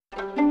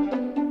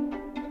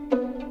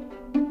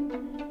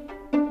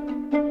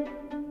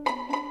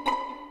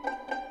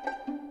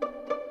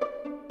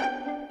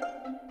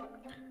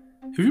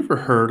Have you ever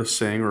heard a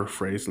saying or a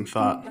phrase and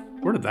thought,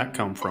 where did that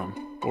come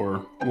from?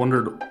 Or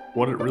wondered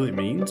what it really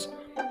means?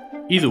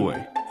 Either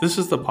way, this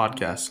is the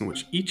podcast in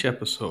which each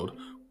episode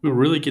we will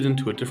really get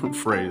into a different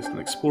phrase and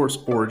explore its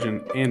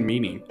origin and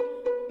meaning.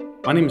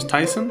 My name is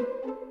Tyson,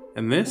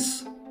 and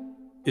this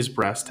is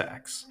Brass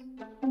Tacks.